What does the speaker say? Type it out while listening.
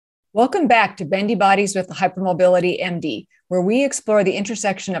Welcome back to Bendy Bodies with the Hypermobility MD, where we explore the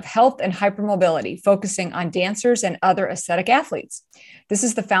intersection of health and hypermobility, focusing on dancers and other aesthetic athletes. This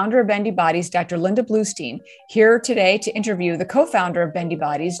is the founder of Bendy Bodies, Dr. Linda Bluestein, here today to interview the co-founder of Bendy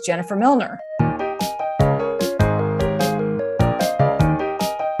Bodies, Jennifer Milner.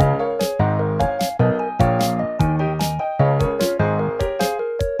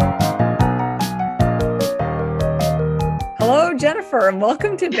 Hello, Jennifer, and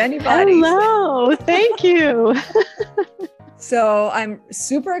welcome to Bendy Bodies. Hello, thank you. So I'm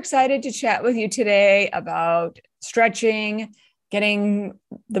super excited to chat with you today about stretching, getting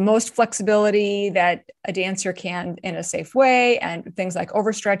the most flexibility that a dancer can in a safe way, and things like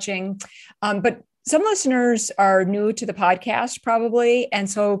overstretching. But some listeners are new to the podcast probably. And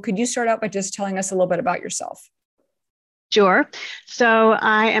so could you start out by just telling us a little bit about yourself? Sure. So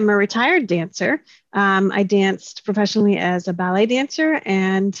I am a retired dancer. I danced professionally as a ballet dancer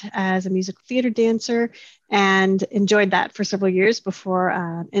and as a musical theater dancer, and enjoyed that for several years before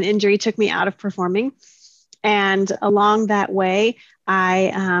an injury took me out of performing. And along that way,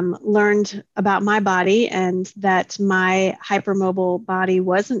 I learned about my body and that my hypermobile body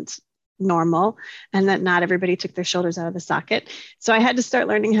wasn't normal and that not everybody took their shoulders out of the socket. So I had to start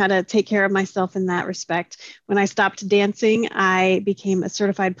learning how to take care of myself in that respect. When I stopped dancing, I became a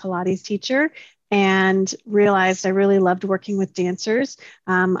certified Pilates teacher and realized I really loved working with dancers.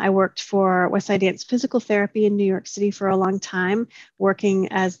 I worked for Westside Dance Physical Therapy in New York City for a long time,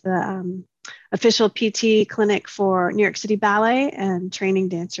 working as the official PT clinic for New York City Ballet and training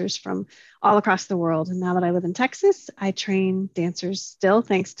dancers from all across the world. And now that I live in Texas, I train dancers still,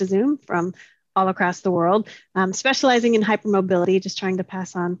 thanks to Zoom, from all across the world, specializing in hypermobility, just trying to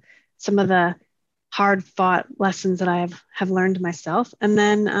pass on some of the hard fought lessons that I have learned myself. And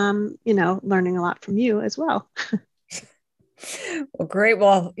then, learning a lot from you as well. Well, great.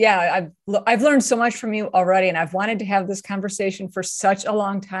 Well, yeah, I've learned so much from you already, and I've wanted to have this conversation for such a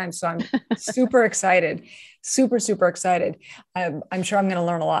long time. So I'm super excited, super excited. I'm sure I'm going to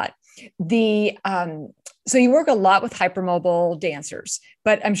learn a lot. So you work a lot with hypermobile dancers,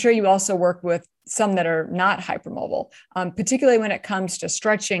 but I'm sure you also work with some that are not hypermobile, particularly when it comes to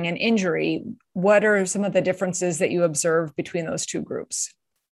stretching and injury. What are some of the differences that you observe between those two groups?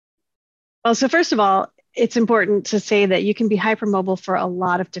 Well, so first of all, it's important to say that you can be hypermobile for a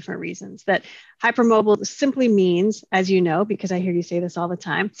lot of different reasons. That hypermobile simply means, as you know, because I hear you say this all the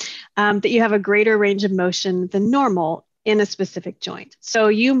time, that you have a greater range of motion than normal in a specific joint. So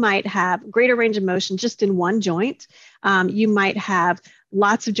you might have greater range of motion just in one joint. You might have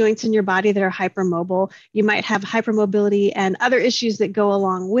lots of joints in your body that are hypermobile. You might have hypermobility and other issues that go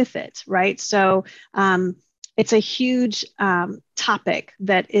along with it, right? So it's a huge topic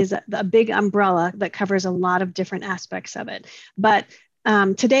that is a big umbrella that covers a lot of different aspects of it. But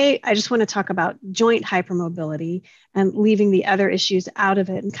today, I just want to talk about joint hypermobility and leaving the other issues out of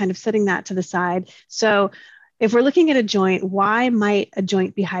it and kind of setting that to the side. So if we're looking at a joint, why might a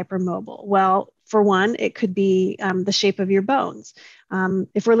joint be hypermobile? Well, for one, it could be the shape of your bones.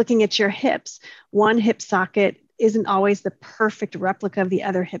 If we're looking at your hips, one hip socket isn't always the perfect replica of the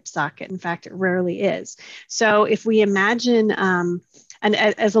other hip socket. In fact, it rarely is. So if we imagine, and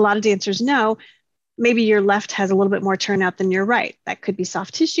as a lot of dancers know, maybe your left has a little bit more turnout than your right. That could be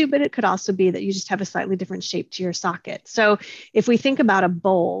soft tissue, but it could also be that you just have a slightly different shape to your socket. So if we think about a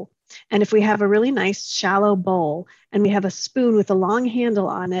bowl, and if we have a really nice shallow bowl and we have a spoon with a long handle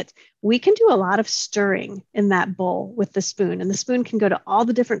on it, we can do a lot of stirring in that bowl with the spoon. And the spoon can go to all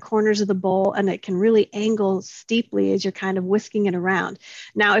the different corners of the bowl and it can really angle steeply as you're kind of whisking it around.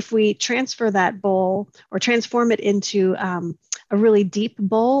 Now, if we transfer that bowl or transform it into a really deep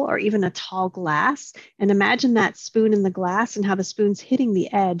bowl or even a tall glass, and imagine that spoon in the glass and how the spoon's hitting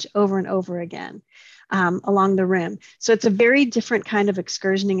the edge over and over again. Along the rim. So it's a very different kind of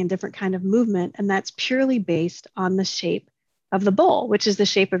excursioning and different kind of movement. And that's purely based on the shape of the bowl, which is the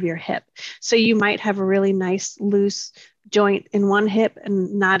shape of your hip. So you might have a really nice loose joint in one hip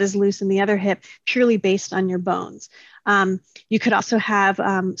and not as loose in the other hip, purely based on your bones. You could also have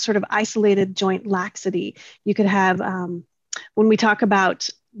sort of isolated joint laxity. You could have, when we talk about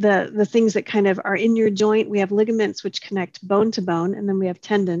the things that kind of are in your joint, we have ligaments which connect bone to bone, and then we have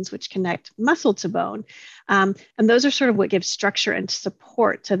tendons which connect muscle to bone. And those are sort of what gives structure and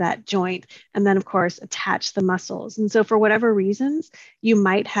support to that joint. And then, of course, attach the muscles. And so for whatever reasons, you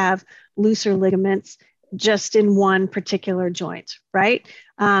might have looser ligaments just in one particular joint, right?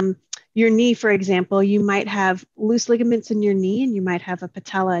 Your knee, for example, you might have loose ligaments in your knee, and you might have a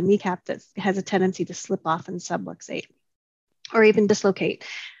patella, a kneecap that has a tendency to slip off and subluxate or even dislocate.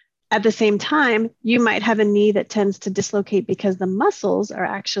 At the same time, you might have a knee that tends to dislocate because the muscles are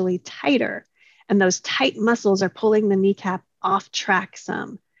actually tighter, and those tight muscles are pulling the kneecap off track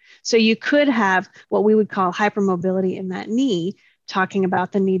some. So you could have what we would call hypermobility in that knee, talking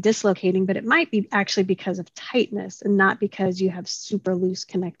about the knee dislocating, but it might be actually because of tightness and not because you have super loose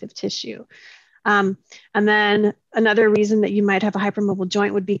connective tissue. And then another reason that you might have a hypermobile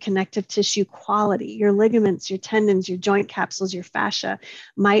joint would be connective tissue quality. Your ligaments, your tendons, your joint capsules, your fascia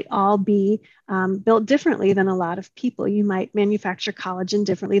might all be built differently than a lot of people. You might manufacture collagen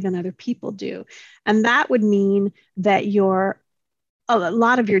differently than other people do. And that would mean that a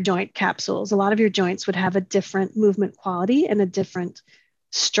lot of your joint capsules, a lot of your joints would have a different movement quality and a different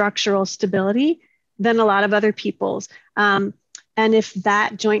structural stability than a lot of other people's. And if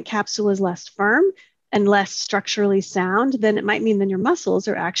that joint capsule is less firm and less structurally sound, then it might mean that your muscles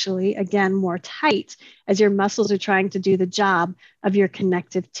are actually, again, more tight as your muscles are trying to do the job of your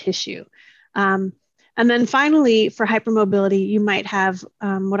connective tissue. And then finally, for hypermobility, you might have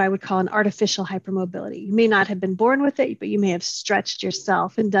what I would call an artificial hypermobility. You may not have been born with it, but you may have stretched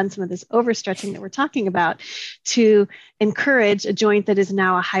yourself and done some of this overstretching that we're talking about to encourage a joint that is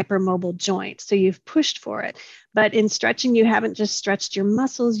now a hypermobile joint. So you've pushed for it. But in stretching, you haven't just stretched your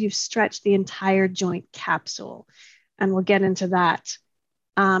muscles, you've stretched the entire joint capsule. And we'll get into that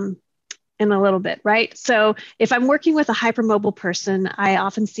in a little bit, right? So if I'm working with a hypermobile person, I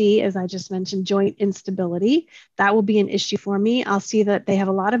often see, as I just mentioned, joint instability. That will be an issue for me. I'll see that they have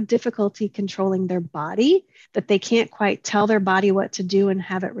a lot of difficulty controlling their body, that they can't quite tell their body what to do and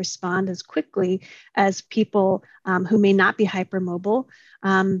have it respond as quickly as people who may not be hypermobile.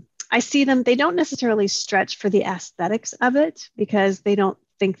 I see them, they don't necessarily stretch for the aesthetics of it because they don't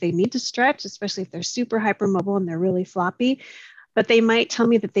think they need to stretch, especially if they're super hypermobile and they're really floppy. But they might tell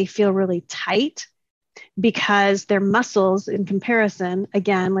me that they feel really tight because their muscles, in comparison,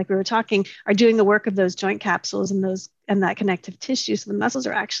 again, like we were talking, are doing the work of those joint capsules and that connective tissue. So the muscles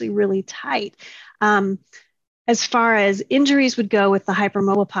are actually really tight. As far as injuries would go with the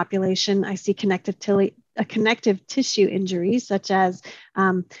hypermobile population, I see connective tissue injuries such as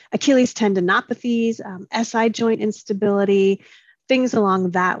Achilles tendinopathies, SI joint instability, things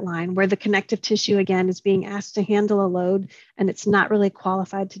along that line where the connective tissue, again, is being asked to handle a load and it's not really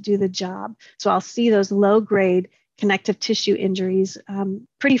qualified to do the job. So I'll see those low-grade connective tissue injuries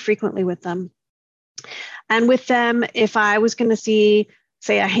pretty frequently with them. And with them, if I was going to see,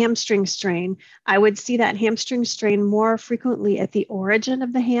 say, a hamstring strain, I would see that hamstring strain more frequently at the origin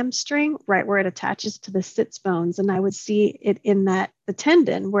of the hamstring, right where it attaches to the sits bones. And I would see it in the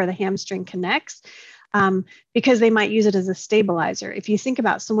tendon where the hamstring connects. Because they might use it as a stabilizer. If you think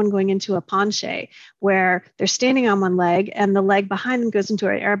about someone going into a penché where they're standing on one leg and the leg behind them goes into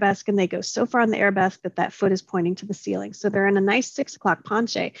an arabesque and they go so far on the arabesque that foot is pointing to the ceiling. So they're in a nice 6 o'clock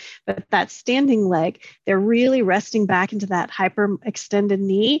penché, but that standing leg, they're really resting back into that hyper extended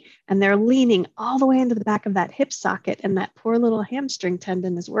knee and they're leaning all the way into the back of that hip socket and that poor little hamstring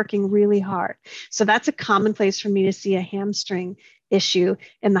tendon is working really hard. So that's a common place for me to see a hamstring issue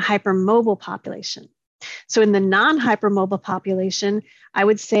in the hypermobile population. So in the non-hypermobile population, I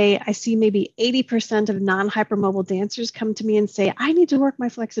would say I see maybe 80% of non-hypermobile dancers come to me and say, I need to work my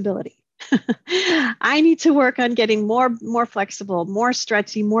flexibility. I need to work on getting more flexible, more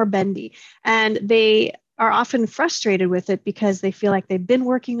stretchy, more bendy. And they are often frustrated with it because they feel like they've been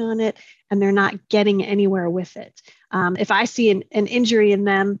working on it and they're not getting anywhere with it. If I see an injury in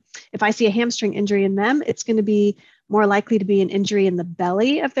them, if I see a hamstring injury in them, it's going to be more likely to be an injury in the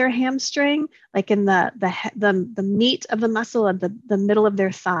belly of their hamstring, like in the meat of the muscle of the middle of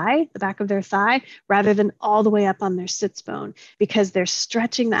their thigh, the back of their thigh, rather than all the way up on their sits bone, because they're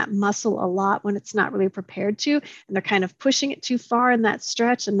stretching that muscle a lot when it's not really prepared to, and they're kind of pushing it too far in that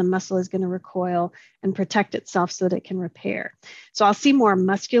stretch, and the muscle is going to recoil and protect itself so that it can repair. So I'll see more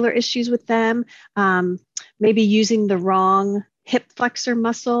muscular issues with them, maybe using the wrong hip flexor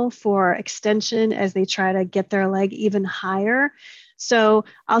muscle for extension as they try to get their leg even higher. So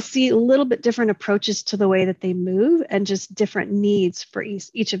I'll see a little bit different approaches to the way that they move and just different needs for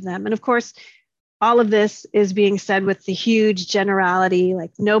each of them. And of course, all of this is being said with the huge generality,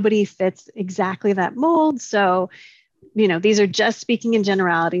 like nobody fits exactly that mold. So, these are just speaking in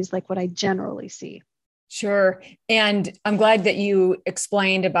generalities, like what I generally see. Sure. And I'm glad that you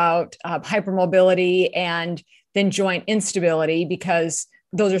explained about hypermobility and then joint instability, because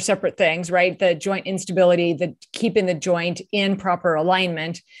those are separate things, right? The joint instability, the keeping the joint in proper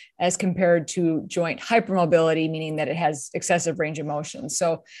alignment as compared to joint hypermobility, meaning that it has excessive range of motion.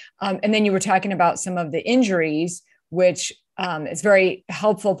 So, and then you were talking about some of the injuries, which is very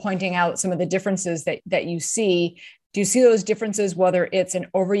helpful, pointing out some of the differences that you see. Do you see those differences, whether it's an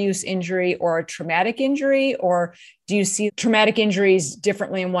overuse injury or a traumatic injury, or do you see traumatic injuries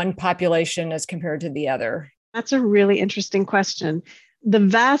differently in one population as compared to the other? That's a really interesting question. The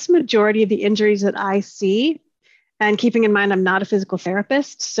vast majority of the injuries that I see, and keeping in mind I'm not a physical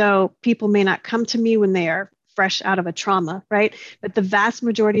therapist, so people may not come to me when they are fresh out of a trauma, right? But the vast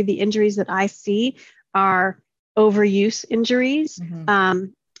majority of the injuries that I see are overuse injuries.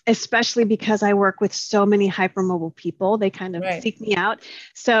 Especially because I work with so many hypermobile people, they kind of seek me out.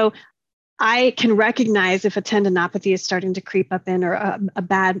 So I can recognize if a tendinopathy is starting to creep up in or a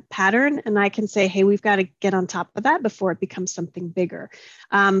bad pattern, and I can say, hey, we've got to get on top of that before it becomes something bigger.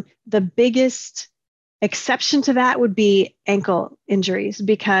 The biggest exception to that would be ankle injuries,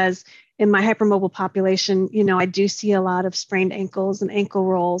 because in my hypermobile population, I do see a lot of sprained ankles and ankle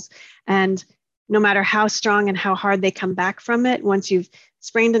rolls. And no matter how strong and how hard they come back from it, once you've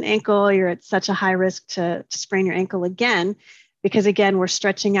sprained an ankle, you're at such a high risk to sprain your ankle again, because again, we're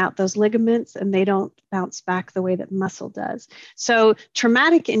stretching out those ligaments and they don't bounce back the way that muscle does. So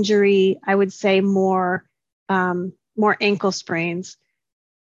traumatic injury, I would say more ankle sprains.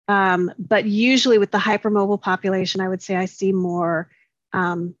 But usually with the hypermobile population, I would say I see more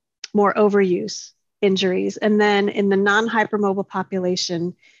overuse injuries. And then in the non-hypermobile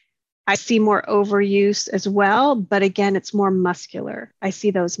population, I see more overuse as well, but again, it's more muscular. I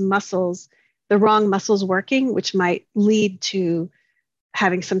see those muscles, the wrong muscles working, which might lead to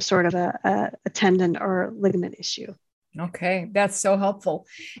having some sort of a tendon or ligament issue. Okay, that's so helpful.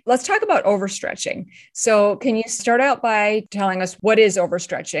 Let's talk about overstretching. So can you start out by telling us what is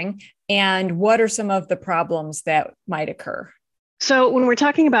overstretching and what are some of the problems that might occur? So when we're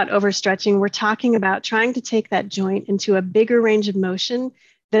talking about overstretching, we're talking about trying to take that joint into a bigger range of motion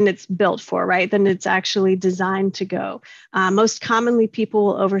than it's built for, right? Than it's actually designed to go. Most commonly, people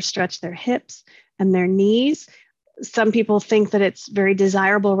will overstretch their hips and their knees. Some people think that it's very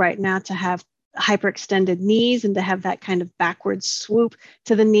desirable right now to have hyperextended knees and to have that kind of backward swoop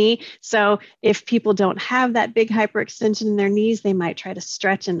to the knee. So if people don't have that big hyperextension in their knees, they might try to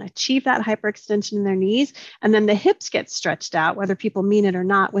stretch and achieve that hyperextension in their knees. And then the hips get stretched out, whether people mean it or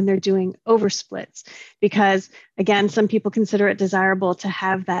not, when they're doing oversplits. Because again, some people consider it desirable to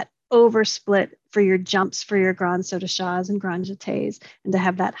have that oversplit for your jumps, for your grand saut de chasse and grand jetés, and to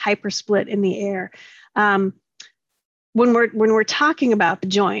have that hypersplit in the air. When we're talking about the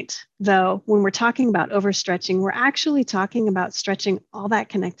joint, though, when we're talking about overstretching, we're actually talking about stretching all that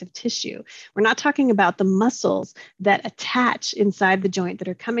connective tissue. We're not talking about the muscles that attach inside the joint that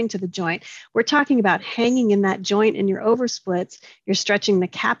are coming to the joint. We're talking about hanging in that joint in your oversplits. You're stretching the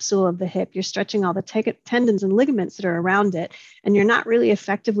capsule of the hip. You're stretching all the tendons and ligaments that are around it. And you're not really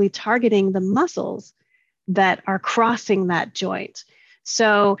effectively targeting the muscles that are crossing that joint.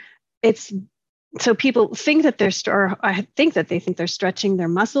 So people think that I think that they think they're stretching their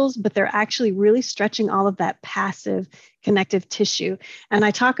muscles, but they're actually really stretching all of that passive connective tissue. And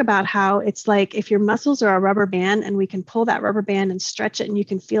I talk about how it's like if your muscles are a rubber band and we can pull that rubber band and stretch it and you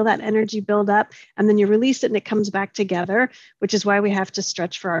can feel that energy build up and then you release it and it comes back together, which is why we have to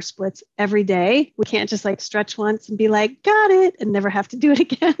stretch for our splits every day. We can't just like stretch once and be like, got it, and never have to do it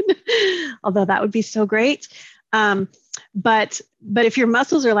again. Although that would be so great. But if your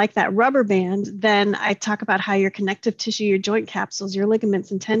muscles are like that rubber band, then I talk about how your connective tissue, your joint capsules, your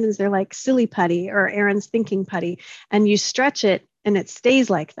ligaments and tendons, they're like silly putty or Aaron's thinking putty, and you stretch it and it stays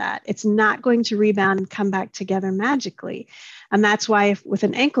like that. It's not going to rebound and come back together magically. And that's why with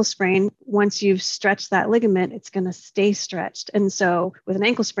an ankle sprain, once you've stretched that ligament, it's going to stay stretched. And so with an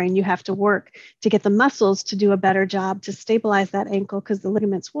ankle sprain, you have to work to get the muscles to do a better job to stabilize that ankle because the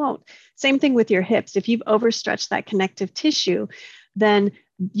ligaments won't. Same thing with your hips. If you've overstretched that connective tissue, then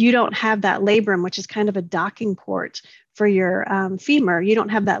you don't have that labrum, which is kind of a docking port for your femur. You don't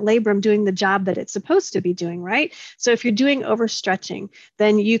have that labrum doing the job that it's supposed to be doing, right? So if you're doing overstretching,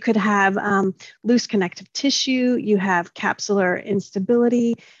 then you could have loose connective tissue, you have capsular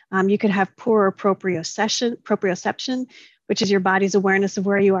instability, you could have poor proprioception, which is your body's awareness of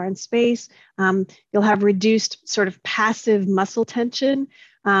where you are in space. You'll have reduced sort of passive muscle tension.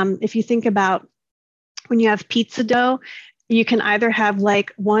 If you think about when you have pizza dough, you can either have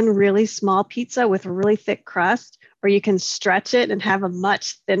like one really small pizza with a really thick crust, or you can stretch it and have a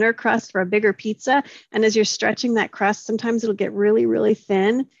much thinner crust for a bigger pizza. And as you're stretching that crust, sometimes it'll get really, really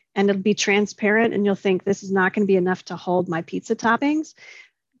thin and it'll be transparent and you'll think this is not going to be enough to hold my pizza toppings.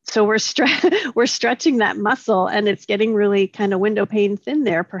 So we're stretching that muscle and it's getting really kind of window pane thin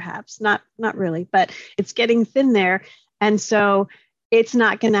there, perhaps. Not really, but it's getting thin there. And so it's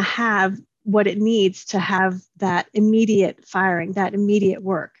not going to have what it needs to have that immediate firing, that immediate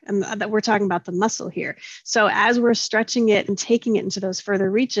work. And that we're talking about the muscle here. So as we're stretching it and taking it into those further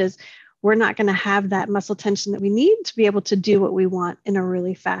reaches, we're not going to have that muscle tension that we need to be able to do what we want in a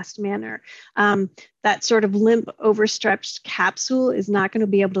really fast manner. That sort of limp, overstretched capsule is not going to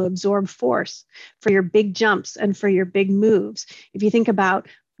be able to absorb force for your big jumps and for your big moves. If you think about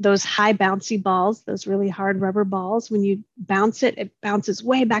those high bouncy balls, those really hard rubber balls, when you bounce it, it bounces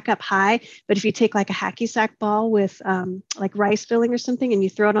way back up high. But if you take like a hacky sack ball with like rice filling or something and you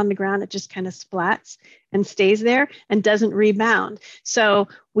throw it on the ground, it just kind of splats and stays there and doesn't rebound. So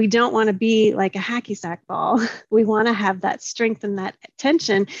we don't want to be like a hacky sack ball. We want to have that strength and that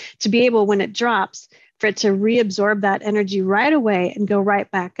tension to be able, when it drops, for it to reabsorb that energy right away and go right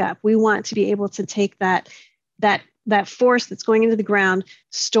back up. We want to be able to take that force that's going into the ground,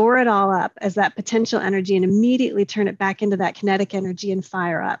 store it all up as that potential energy, and immediately turn it back into that kinetic energy and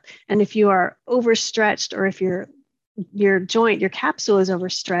fire up. And if you are overstretched, or if your joint, your capsule is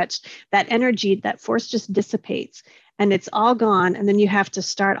overstretched, that energy, that force just dissipates and it's all gone. And then you have to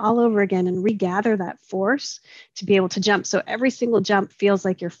start all over again and regather that force to be able to jump. So every single jump feels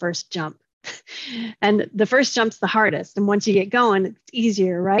like your first jump. And the first jump's the hardest. And once you get going, it's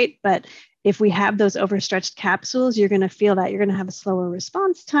easier, right? But if we have those overstretched capsules, you're going to feel that you're going to have a slower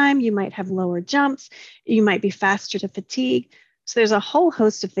response time. You might have lower jumps. You might be faster to fatigue. So there's a whole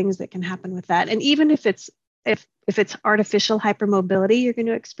host of things that can happen with that. And even if it's artificial hypermobility, you're going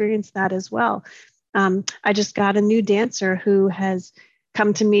to experience that as well. I just got a new dancer who has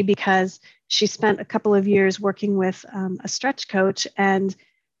come to me because she spent a couple of years working with a stretch coach and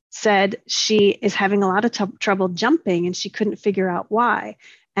said she is having a lot of trouble jumping and she couldn't figure out why.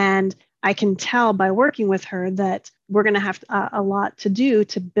 And I can tell by working with her that we're going to have a lot to do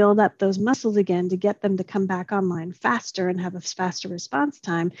to build up those muscles again, to get them to come back online faster and have a faster response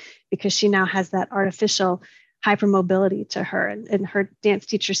time, because she now has that artificial hypermobility to her. And her dance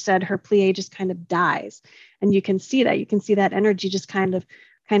teacher said her plie just kind of dies. And you can see that. You can see that energy just kind of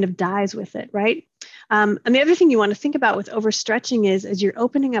dies with it, right? And the other thing you want to think about with overstretching is, as you're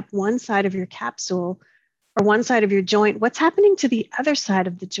opening up one side of your capsule or one side of your joint, what's happening to the other side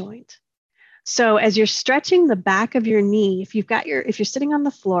of the joint? So as you're stretching the back of your knee, if you're sitting on the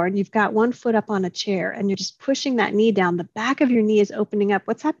floor and you've got one foot up on a chair and you're just pushing that knee down, the back of your knee is opening up.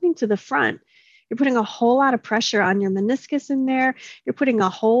 What's happening to the front? You're putting a whole lot of pressure on your meniscus in there. You're putting a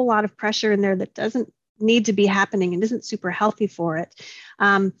whole lot of pressure in there that doesn't need to be happening and isn't super healthy for it.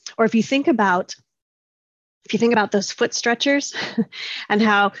 Or if you think about those foot stretchers and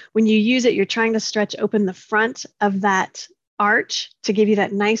how when you use it, you're trying to stretch open the front of that arch to give you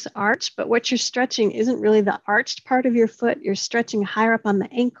that nice arch, but what you're stretching isn't really the arched part of your foot. You're stretching higher up on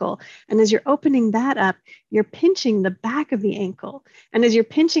the ankle. And as you're opening that up, you're pinching the back of the ankle. And as you're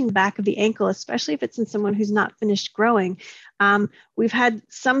pinching the back of the ankle, especially if it's in someone who's not finished growing, we've had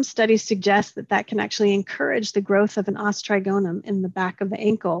some studies suggest that can actually encourage the growth of an ostrigonum in the back of the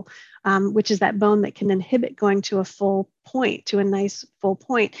ankle, which is that bone that can inhibit going to a full point, to a nice full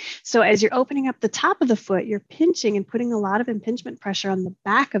point. So as you're opening up the top of the foot, you're pinching and putting a lot of impingement pressure on the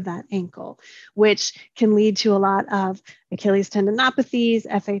back of that ankle, which can lead to a lot of Achilles tendinopathies,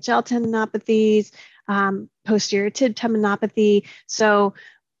 FHL tendinopathies, posterior tib tendinopathy. So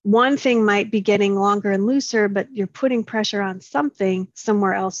one thing might be getting longer and looser, but you're putting pressure on something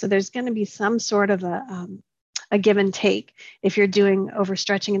somewhere else. So there's going to be some sort of a give and take if you're doing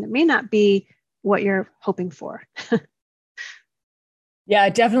overstretching, and it may not be what you're hoping for. Yeah,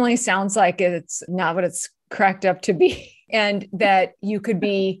 it definitely sounds like it's not what it's cracked up to be. And that you could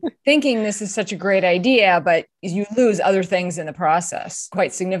be thinking this is such a great idea, but you lose other things in the process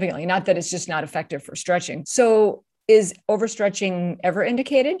quite significantly. Not that it's just not effective for stretching. So is overstretching ever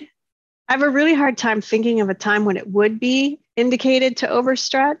indicated? I have a really hard time thinking of a time when it would be indicated to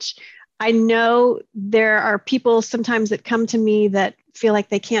overstretch. I know there are people sometimes that come to me that feel like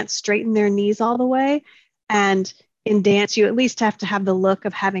they can't straighten their knees all the way. And in dance, you at least have to have the look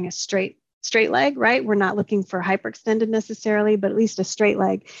of having a straight leg, right? We're not looking for hyperextended necessarily, but at least a straight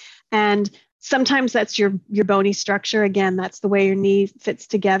leg. And sometimes that's your bony structure. Again, that's the way your knee fits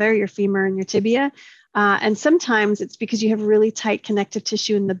together, your femur and your tibia. And sometimes it's because you have really tight connective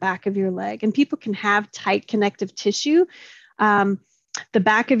tissue in the back of your leg. And people can have tight connective tissue. The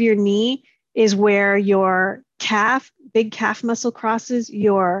back of your knee is where your big calf muscle crosses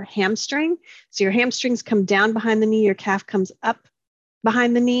your hamstring. So your hamstrings come down behind the knee, your calf comes up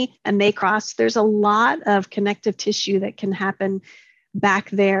behind the knee, and they cross. There's a lot of connective tissue that can happen back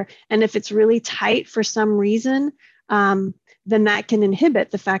there. And if it's really tight for some reason, then that can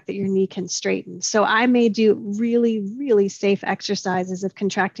inhibit the fact that your knee can straighten. So I may do really, really safe exercises of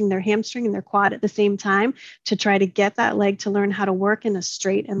contracting their hamstring and their quad at the same time to try to get that leg to learn how to work in a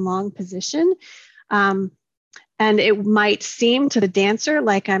straight and long position. And it might seem to the dancer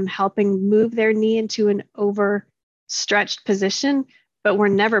like I'm helping move their knee into an overstretched position, but we're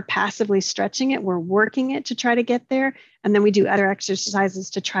never passively stretching it. We're working it to try to get there. And then we do other exercises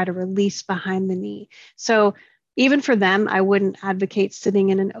to try to release behind the knee. So even for them, I wouldn't advocate sitting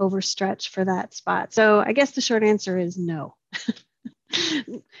in an overstretch for that spot. So I guess the short answer is no.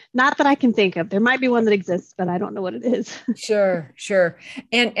 Not that I can think of. There might be one that exists, but I don't know what it is. Sure, sure.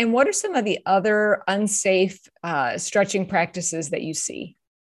 And what are some of the other unsafe stretching practices that you see?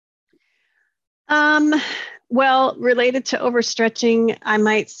 Well, related to overstretching, I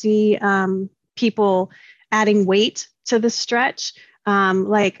might see people adding weight to the stretch,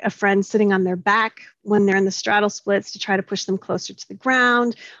 like a friend sitting on their back when they're in the straddle splits to try to push them closer to the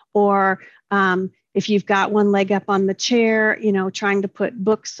ground, or if you've got one leg up on the chair, trying to put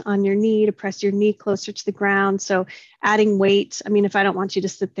books on your knee to press your knee closer to the ground. So adding weight, I mean, if I don't want you to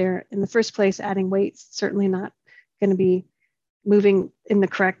sit there in the first place, adding weight's certainly not going to be moving in the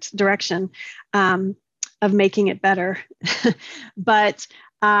correct direction of making it better. But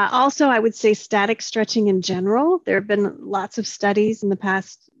also, I would say static stretching in general. There have been lots of studies in the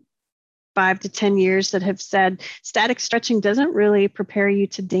past 5 to 10 years that have said static stretching doesn't really prepare you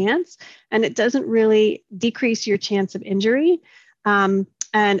to dance, and it doesn't really decrease your chance of injury. And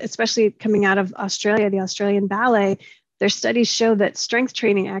especially coming out of Australia, the Australian Ballet, their studies show that strength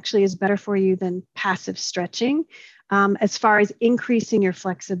training actually is better for you than passive stretching as far as increasing your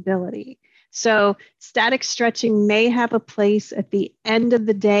flexibility. So static stretching may have a place at the end of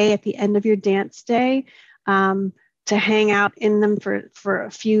the day, at the end of your dance day, to hang out in them for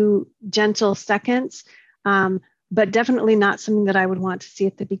a few gentle seconds, but definitely not something that I would want to see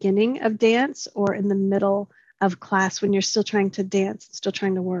at the beginning of dance or in the middle of class when you're still trying to dance, still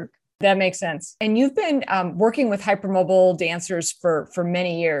trying to work. That makes sense. And you've been working with hypermobile dancers for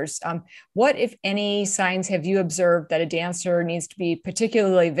many years. What, if any, signs have you observed that a dancer needs to be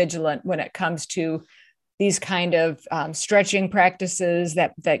particularly vigilant when it comes to these kind of stretching practices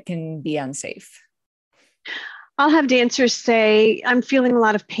that can be unsafe? I'll have dancers say, I'm feeling a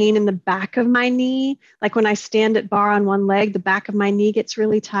lot of pain in the back of my knee. Like when I stand at bar on one leg, the back of my knee gets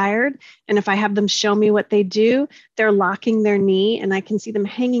really tired. And if I have them show me what they do, they're locking their knee and I can see them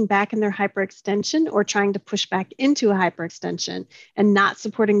hanging back in their hyperextension or trying to push back into a hyperextension and not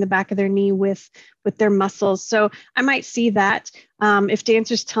supporting the back of their knee with their muscles. So I might see that. If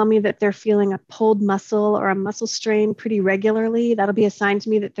dancers tell me that they're feeling a pulled muscle or a muscle strain pretty regularly, that'll be a sign to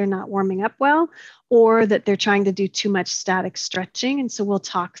me that they're not warming up well, or that they're trying to do too much static stretching. And so we'll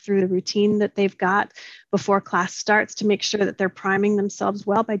talk through the routine that they've got before class starts to make sure that they're priming themselves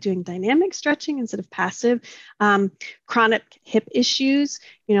well by doing dynamic stretching instead of passive. Chronic hip issues,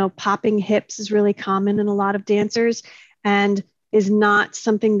 popping hips is really common in a lot of dancers and is not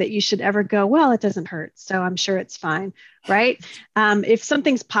something that you should ever go, well, it doesn't hurt, so I'm sure it's fine, right? If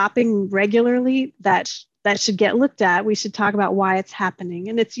something's popping regularly, that should get looked at. We should talk about why it's happening.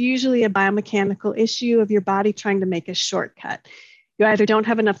 And it's usually a biomechanical issue of your body trying to make a shortcut. You either don't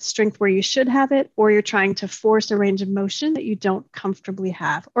have enough strength where you should have it, or you're trying to force a range of motion that you don't comfortably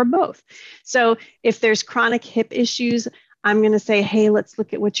have, or both. So if there's chronic hip issues, I'm going to say, hey, let's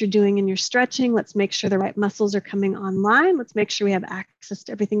look at what you're doing in your stretching. Let's make sure the right muscles are coming online. Let's make sure we have access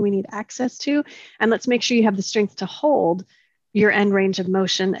to everything we need access to. And let's make sure you have the strength to hold your end range of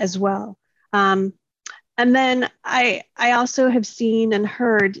motion as well. And then I also have seen and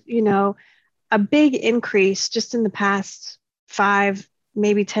heard, a big increase just in the past 5,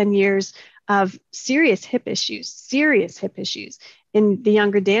 maybe 10 years of serious hip issues in the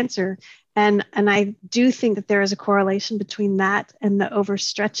younger dancer. And I do think that there is a correlation between that and the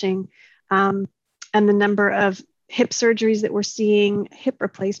overstretching and the number of hip surgeries that we're seeing, hip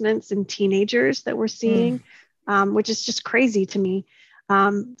replacements in teenagers that we're seeing, which is just crazy to me.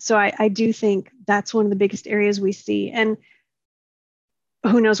 So I do think that's one of the biggest areas we see. And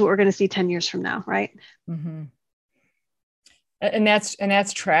who knows what we're going to see 10 years from now, right? Mm-hmm. And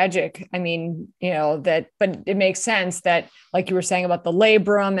that's tragic. I mean, but it makes sense that, like you were saying about the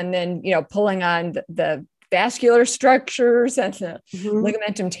labrum and then, pulling on the vascular structures and the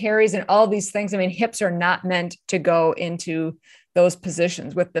ligamentum teres and all these things. I mean, hips are not meant to go into those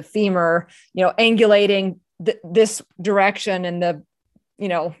positions with the femur, angulating this direction and the,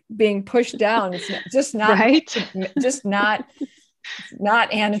 being pushed down. It's just not, right. Just not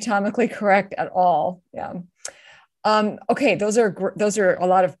anatomically correct at all. Yeah. Okay. Those are a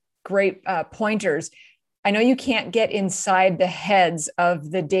lot of great pointers. I know you can't get inside the heads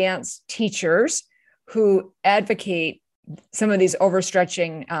of the dance teachers who advocate some of these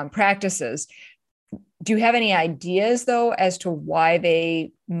overstretching practices. Do you have any ideas, though, as to why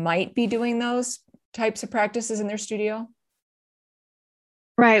they might be doing those types of practices in their studio?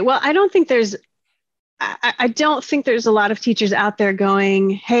 Right. Well, I don't think there's a lot of teachers out there going,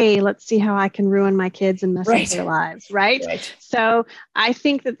 hey, let's see how I can ruin my kids and mess up their lives, right? Right. So I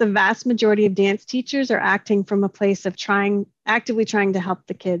think that the vast majority of dance teachers are acting from a place of actively trying to help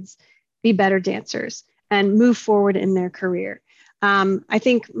the kids be better dancers and move forward in their career. I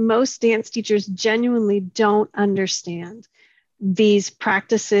think most dance teachers genuinely don't understand these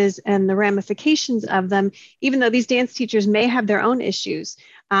practices and the ramifications of them, even though these dance teachers may have their own issues.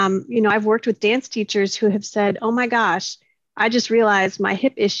 I've worked with dance teachers who have said, oh my gosh, I just realized my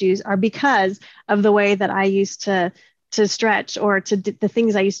hip issues are because of the way that I used to stretch or the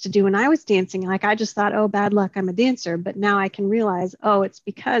things I used to do when I was dancing. Like I just thought, oh, bad luck, I'm a dancer. But now I can realize, oh, it's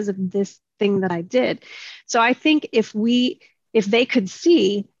because of this thing that I did. So I think if they could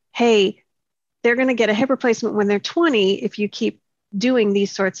see, hey, they're going to get a hip replacement when they're 20 if you keep doing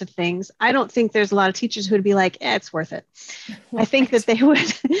these sorts of things. I don't think there's a lot of teachers who would be like, it's worth it. I think that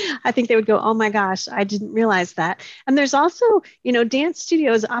I think they would go, oh my gosh, I didn't realize that. And there's also, dance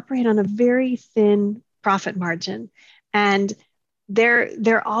studios operate on a very thin profit margin. And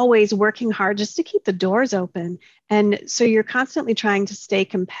they're always working hard just to keep the doors open. And so you're constantly trying to stay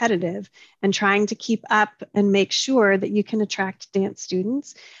competitive and trying to keep up and make sure that you can attract dance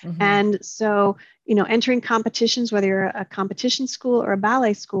students. Mm-hmm. And so, entering competitions, whether you're a competition school or a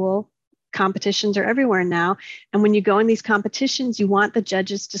ballet school, competitions are everywhere now. And when you go in these competitions, you want the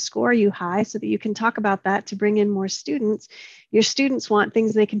judges to score you high so that you can talk about that to bring in more students. Your students want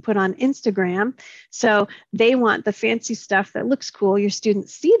things they can put on Instagram. So they want the fancy stuff that looks cool. Your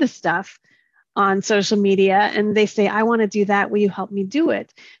students see the stuff on social media and they say, I want to do that. Will you help me do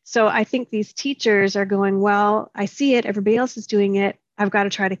it? So I think these teachers are going, well, I see it. Everybody else is doing it. I've got to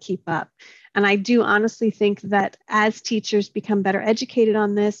try to keep up. And I do honestly think that as teachers become better educated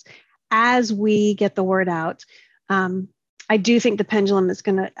on this, as we get the word out, I do think the pendulum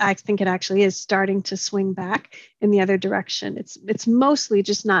I think it actually is starting to swing back in the other direction. It's mostly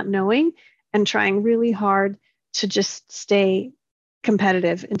just not knowing and trying really hard to just stay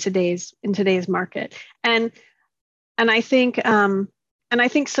competitive in today's market. And I think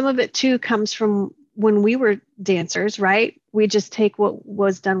some of it too comes from when we were dancers, right? We just take what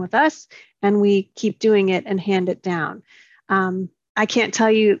was done with us and we keep doing it and hand it down. I can't tell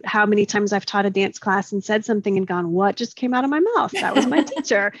you how many times I've taught a dance class and said something and gone, what just came out of my mouth? That was my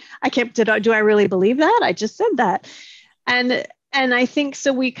teacher. Do I really believe that? I just said that. And I think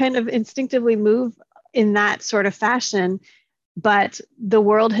so we kind of instinctively move in that sort of fashion, but the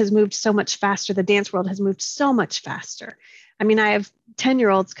world has moved so much faster. The dance world has moved so much faster. I mean, I have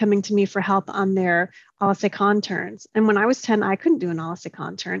 10-year-olds coming to me for help on their a la seconde turns. And when I was 10, I couldn't do an a la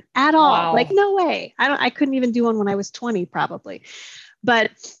seconde turn at all. Wow. Like, no way. I couldn't even do one when I was 20, probably.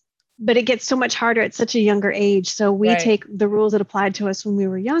 But it gets so much harder at such a younger age. So we take the rules that applied to us when we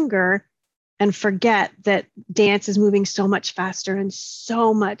were younger and forget that dance is moving so much faster and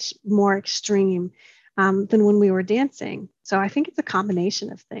so much more extreme than when we were dancing. So I think it's a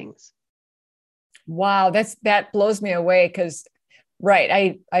combination of things. Wow, that blows me away because,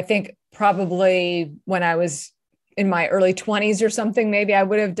 I think probably when I was in my early 20s or something, maybe I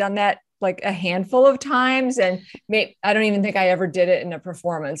would have done that like a handful of times. And I don't even think I ever did it in a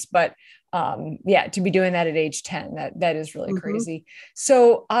performance, but to be doing that at age 10, that is really crazy.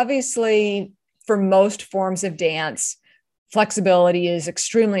 So obviously for most forms of dance, flexibility is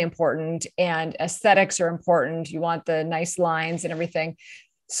extremely important and aesthetics are important. You want the nice lines and everything.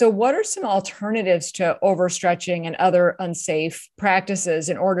 So what are some alternatives to overstretching and other unsafe practices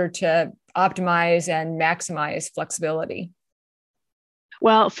in order to optimize and maximize flexibility?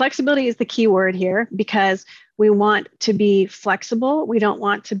 Well, flexibility is the key word here because we want to be flexible. We don't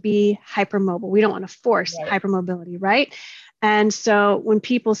want to be hypermobile. We don't want to force hypermobility, right? And so when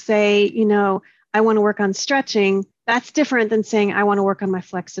people say, I want to work on stretching, that's different than saying, I want to work on my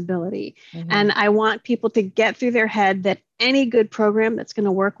flexibility. Mm-hmm. And I want people to get through their head that any good program that's going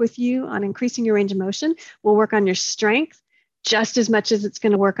to work with you on increasing your range of motion will work on your strength just as much as it's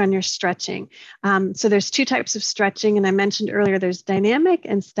going to work on your stretching. So there's two types of stretching. And I mentioned earlier, there's dynamic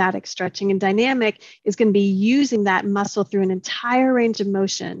and static stretching. And dynamic is going to be using that muscle through an entire range of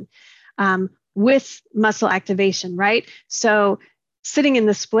motion with muscle activation, right? So Sitting in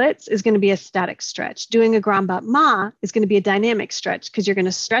the splits is going to be a static stretch. Doing a Grand Battement is going to be a dynamic stretch because you're going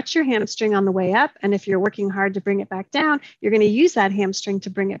to stretch your hamstring on the way up. And if you're working hard to bring it back down, you're going to use that hamstring to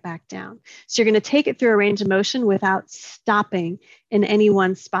bring it back down. So you're going to take it through a range of motion without stopping in any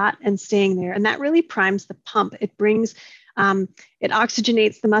one spot and staying there. And that really primes the pump. It brings it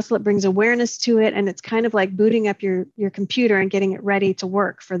oxygenates the muscle, it brings awareness to it, and it's kind of like booting up your computer and getting it ready to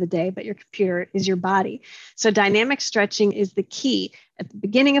work for the day, but your computer is your body. So dynamic stretching is the key. At the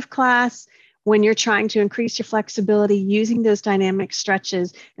beginning of class, when you're trying to increase your flexibility, using those dynamic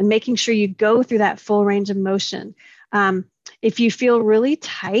stretches and making sure you go through that full range of motion. If you feel really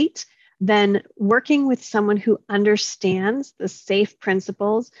tight, then working with someone who understands the safe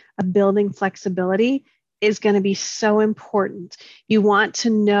principles of building flexibility is going to be so important. You want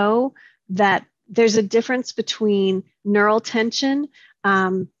to know that there's a difference between neural tension,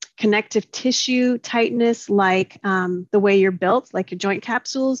 connective tissue tightness, like the way you're built, like your joint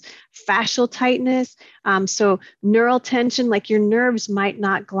capsules, fascial tightness. So neural tension, like your nerves might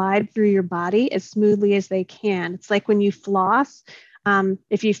not glide through your body as smoothly as they can. It's like when you floss,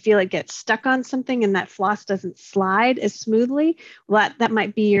 if you feel it gets stuck on something and that floss doesn't slide as smoothly, well, that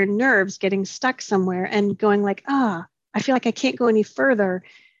might be your nerves getting stuck somewhere and going like, I feel like I can't go any further.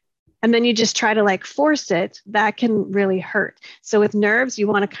 And then you just try to like force it, that can really hurt. So with nerves, you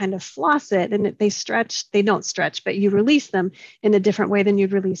want to kind of floss it, and they don't stretch, but you release them in a different way than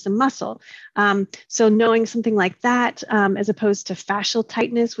you'd release a muscle. So knowing something like that, as opposed to fascial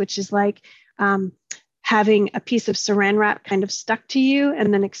tightness, which is like, having a piece of saran wrap kind of stuck to you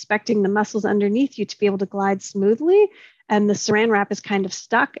and then expecting the muscles underneath you to be able to glide smoothly. And the saran wrap is kind of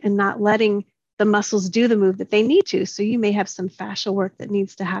stuck and not letting the muscles do the move that they need to. So you may have some fascial work that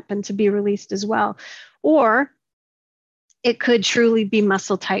needs to happen to be released as well. Or it could truly be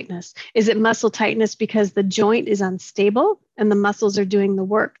muscle tightness. Is it muscle tightness because the joint is unstable and the muscles are doing the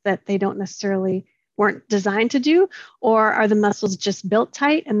work that they weren't designed to do? Or are the muscles just built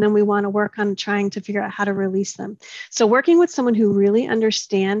tight? And then we want to work on trying to figure out how to release them. So working with someone who really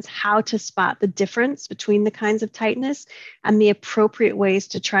understands how to spot the difference between the kinds of tightness and the appropriate ways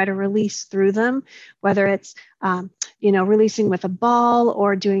to try to release through them, whether it's releasing with a ball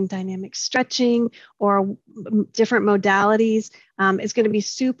or doing dynamic stretching or different modalities, is going to be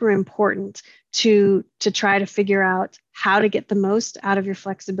super important to try to figure out how to get the most out of your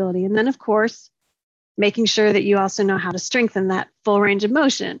flexibility. And then, of course, making sure that you also know how to strengthen that full range of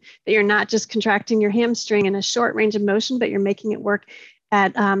motion, that you're not just contracting your hamstring in a short range of motion, but you're making it work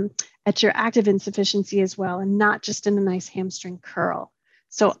at your active insufficiency as well, and not just in a nice hamstring curl.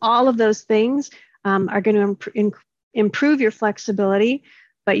 So all of those things are going to improve your flexibility,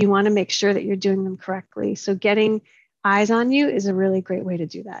 but you want to make sure that you're doing them correctly. So getting eyes on you is a really great way to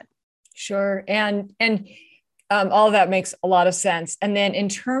do that. Sure. And all of that makes a lot of sense. And then in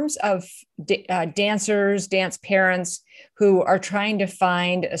terms of dancers, dance parents who are trying to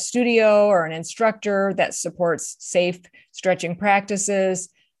find a studio or an instructor that supports safe stretching practices,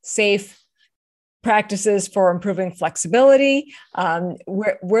 safe practices for improving flexibility,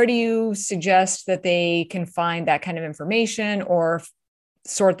 where do you suggest that they can find that kind of information or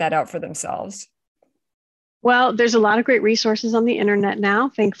sort that out for themselves? Well, there's a lot of great resources on the internet now,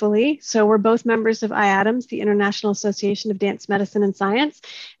 thankfully. So we're both members of IADAMS, the International Association of Dance Medicine and Science.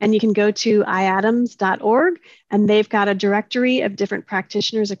 And you can go to iadams.org, and they've got a directory of different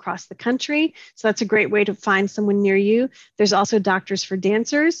practitioners across the country. So that's a great way to find someone near you. There's also Doctors for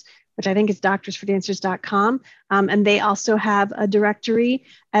Dancers, which I think is doctorsfordancers.com. And they also have a directory,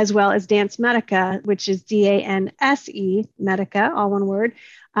 as well as Dance Medica, which is DANSE, Medica, all one word.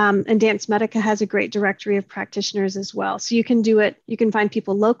 And Dance Medica has a great directory of practitioners as well. So you can do it. You can find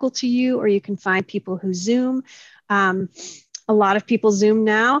people local to you, or you can find people who Zoom. A lot of people Zoom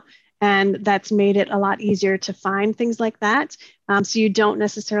now, and that's made it a lot easier to find things like that. So you don't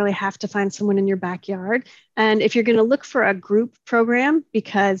necessarily have to find someone in your backyard. And if you're going to look for a group program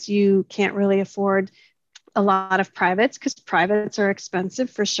because you can't really afford a lot of privates, because privates are expensive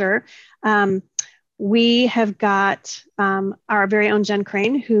for sure, we have got our very own Jen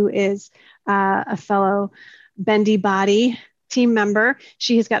Crane, who is a fellow Bendy Body team member.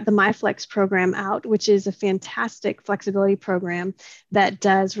 She has got the MyFlex program out, which is a fantastic flexibility program that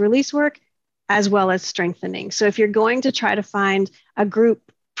does release work as well as strengthening. So if you're going to try to find a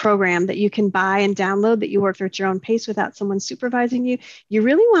group program that you can buy and download that you work through at your own pace without someone supervising you, you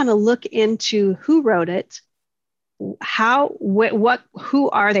really want to look into who wrote it, who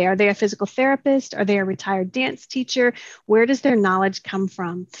are they? Are they a physical therapist? Are they a retired dance teacher? Where does their knowledge come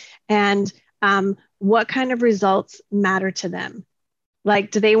from? And what kind of results matter to them?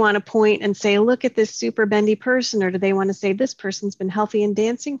 Like, do they want to point and say, look at this super bendy person? Or do they want to say, this person's been healthy and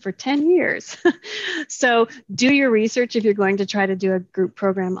dancing for 10 years? So do your research if you're going to try to do a group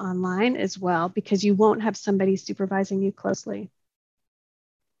program online as well, because you won't have somebody supervising you closely.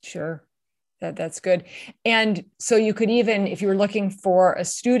 Sure. That's good. And so you could even, if you were looking for a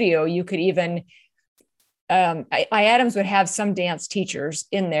studio, you could even, Adams would have some dance teachers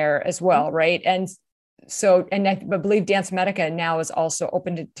in there as well, right? And so, and I believe Dance Medica now is also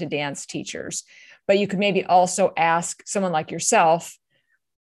open to dance teachers, but you could maybe also ask someone like yourself,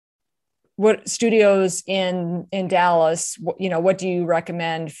 what studios in Dallas, what do you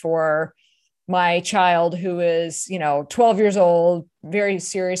recommend for my child who is, 12 years old, very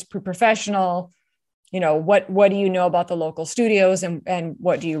serious professional, what do you know about the local studios, and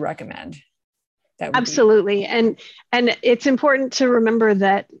what do you recommend? Absolutely. And it's important to remember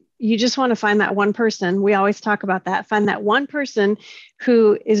that you just want to find that one person. We always talk about that. Find that one person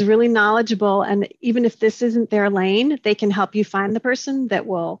who is really knowledgeable. And even if this isn't their lane, they can help you find the person that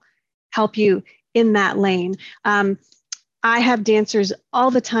will help you in that lane. I have dancers all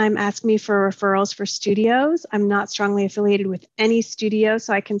the time ask me for referrals for studios. I'm not strongly affiliated with any studio,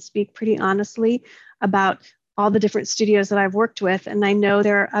 so I can speak pretty honestly about all the different studios that I've worked with. And I know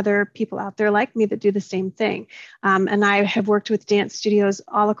there are other people out there like me that do the same thing. And I have worked with dance studios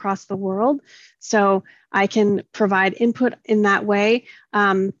all across the world. So I can provide input in that way.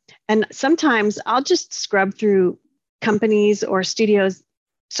 And sometimes I'll just scrub through companies or studios'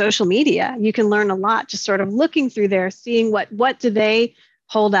 social media. You can learn a lot just sort of looking through there, seeing what do they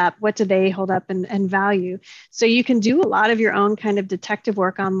hold up, and value. So you can do a lot of your own kind of detective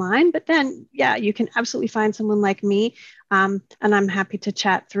work online, but then, yeah, you can absolutely find someone like me. And I'm happy to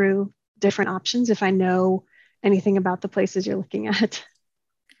chat through different options if I know anything about the places you're looking at.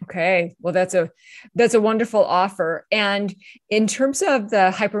 Okay. Well, that's a wonderful offer. And in terms of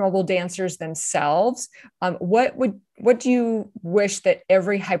the hypermobile dancers themselves, what do you wish that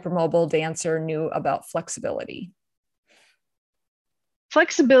every hypermobile dancer knew about flexibility?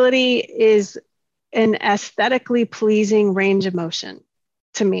 Flexibility is an aesthetically pleasing range of motion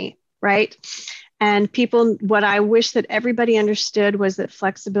to me, right? And what I wish that everybody understood was that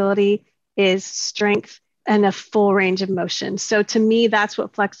flexibility is strength and a full range of motion. So to me, that's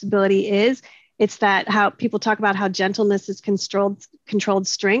what flexibility is. It's that how people talk about how gentleness is controlled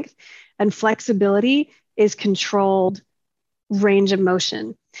strength, and flexibility is controlled range of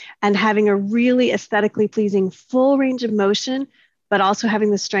motion. And having a really aesthetically pleasing full range of motion, but also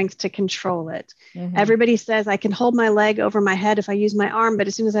having the strength to control it. Mm-hmm. Everybody says I can hold my leg over my head if I use my arm, but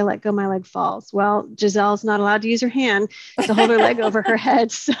as soon as I let go, my leg falls. Well, Giselle's not allowed to use her hand to hold her leg over her head.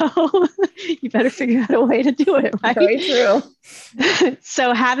 So you better figure out a way to do it, right? Very true.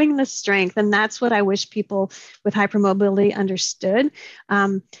 So having the strength, and that's what I wish people with hypermobility understood,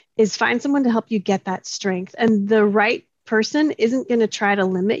 is find someone to help you get that strength. And the right person isn't going to try to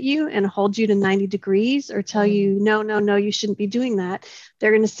limit you and hold you to 90 degrees or tell you, no, you shouldn't be doing that.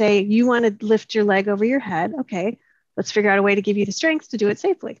 They're going to say, you want to lift your leg over your head. Okay, let's figure out a way to give you the strength to do it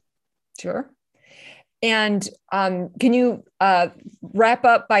safely. Sure. And can you wrap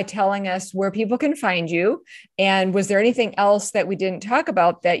up by telling us where people can find you? And was there anything else that we didn't talk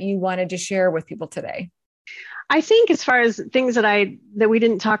about that you wanted to share with people today? I think as far as things that we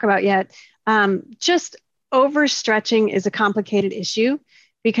didn't talk about yet, just overstretching is a complicated issue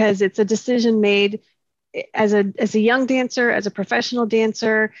because it's a decision made as a young dancer, as a professional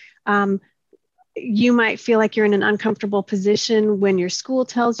dancer. You might feel like you're in an uncomfortable position when your school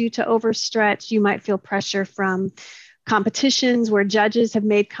tells you to overstretch. You might feel pressure from competitions where judges have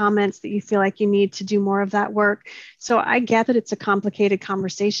made comments that you feel like you need to do more of that work. So I get that it's a complicated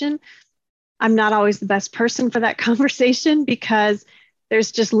conversation. I'm not always the best person for that conversation because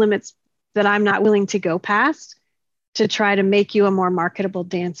there's just limits that I'm not willing to go past to try to make you a more marketable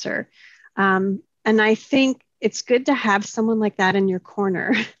dancer. And I think it's good to have someone like that in your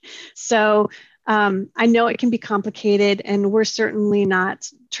corner. So I know it can be complicated, and we're certainly not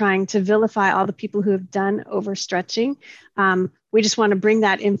trying to vilify all the people who have done overstretching. We just want to bring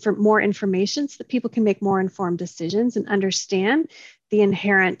that more information so that people can make more informed decisions and understand the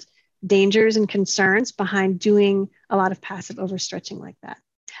inherent dangers and concerns behind doing a lot of passive overstretching like that.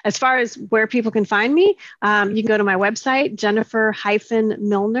 As far as where people can find me, you can go to my website,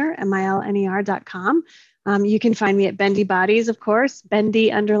 Jennifer-Milner, MILNER.com. You can find me at Bendy Bodies, of course,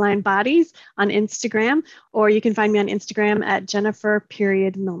 Bendy_Bodies on Instagram, or you can find me on Instagram at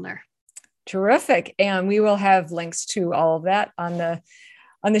Jennifer_Milner. Terrific. And we will have links to all of that on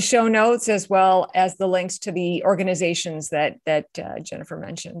the show notes, as well as the links to the organizations that Jennifer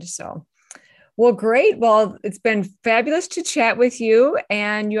mentioned. So, Well, great. Well, it's been fabulous to chat with you.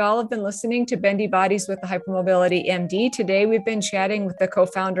 And you all have been listening to Bendy Bodies with the Hypermobility MD. Today, we've been chatting with the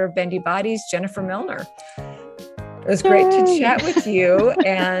co-founder of Bendy Bodies, Jennifer Milner. It was great to chat with you.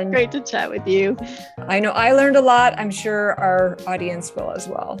 And great to chat with you. I know I learned a lot. I'm sure our audience will as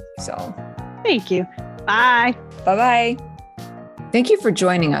well. So thank you. Bye. Bye-bye. Thank you for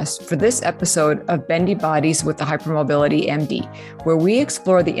joining us for this episode of Bendy Bodies with the Hypermobility MD, where we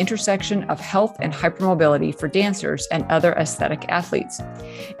explore the intersection of health and hypermobility for dancers and other aesthetic athletes.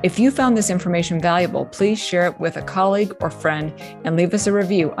 If you found this information valuable, please share it with a colleague or friend and leave us a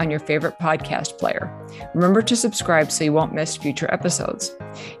review on your favorite podcast player. Remember to subscribe so you won't miss future episodes.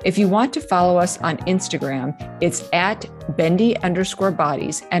 If you want to follow us on Instagram, it's at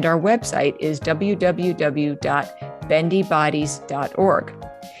bendy_bodies, and our website is www.bendybodies.org.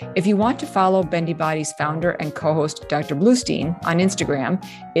 If you want to follow Bendy Bodies founder and co-host Dr. Bluestein on Instagram,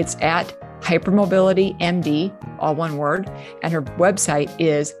 it's at HypermobilityMD, all one word, and her website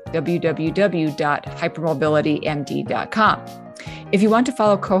is www.hypermobilitymd.com. If you want to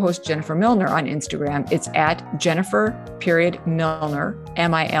follow co-host Jennifer Milner on Instagram, it's at Jennifer.Milner,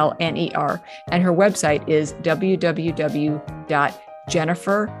 MILNER, and her website is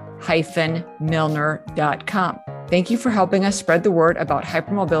www.jennifer-milner.com. Thank you for helping us spread the word about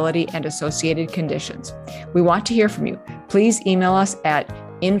hypermobility and associated conditions. We want to hear from you. Please email us at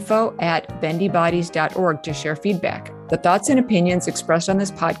info@bendybodies.org to share feedback. The thoughts and opinions expressed on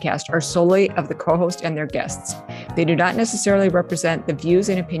this podcast are solely of the co-host and their guests. They do not necessarily represent the views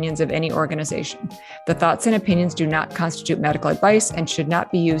and opinions of any organization. The thoughts and opinions do not constitute medical advice and should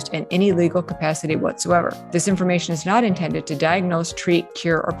not be used in any legal capacity whatsoever. This information is not intended to diagnose, treat,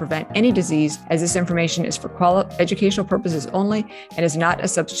 cure, or prevent any disease, as this information is for educational purposes only and is not a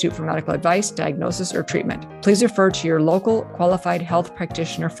substitute for medical advice, diagnosis, or treatment. Please refer to your local qualified health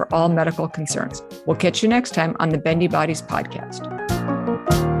practitioner for all medical concerns. We'll catch you next time on the Bendy Bodies podcast.